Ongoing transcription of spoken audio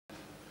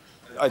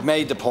I've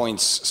made the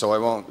points, so I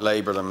won't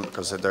labour them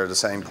because they're the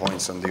same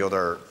points on the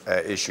other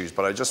issues.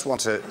 But I just want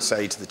to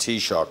say to the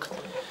Taoiseach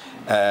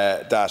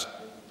that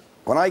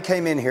when I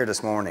came in here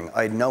this morning,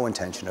 I had no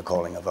intention of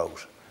calling a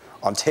vote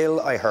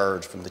until I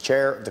heard from the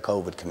chair of the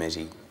COVID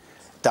committee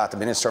that the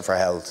Minister for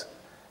Health,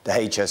 the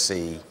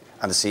HSE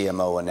and the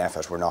CMO and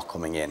NPHET were not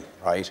coming in,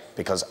 right?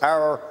 Because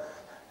our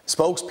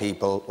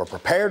spokespeople were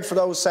prepared for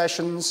those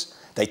sessions.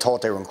 They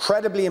thought they were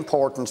incredibly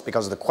important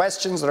because of the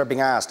questions that are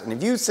being asked. And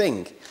if you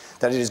think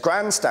that it is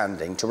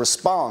grandstanding to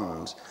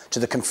respond to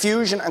the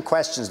confusion and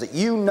questions that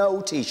you know,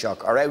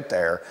 Taoiseach, are out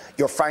there,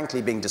 you're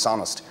frankly being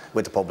dishonest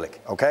with the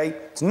public, okay?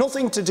 It's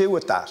nothing to do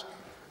with that.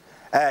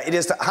 It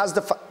is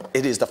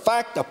the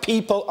fact that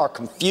people are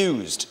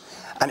confused.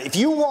 And if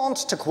you want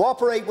to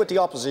cooperate with the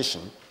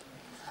opposition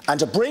and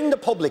to bring the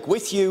public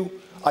with you,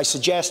 I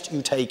suggest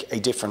you take a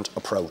different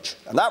approach.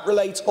 And that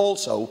relates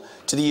also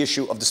to the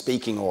issue of the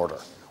speaking order,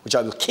 which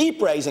I will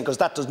keep raising because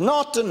that does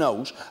not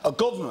denote a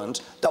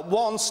government that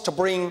wants to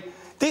bring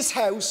this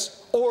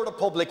House or the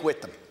public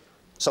with them.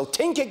 So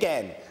think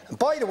again. And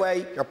by the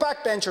way, your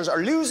backbenchers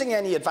are losing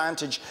any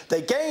advantage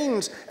they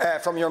gained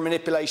from your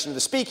manipulation of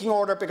the speaking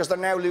order because they're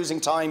now losing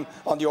time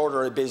on the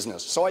order of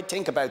business. So I'd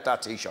think about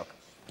that, Taoiseach.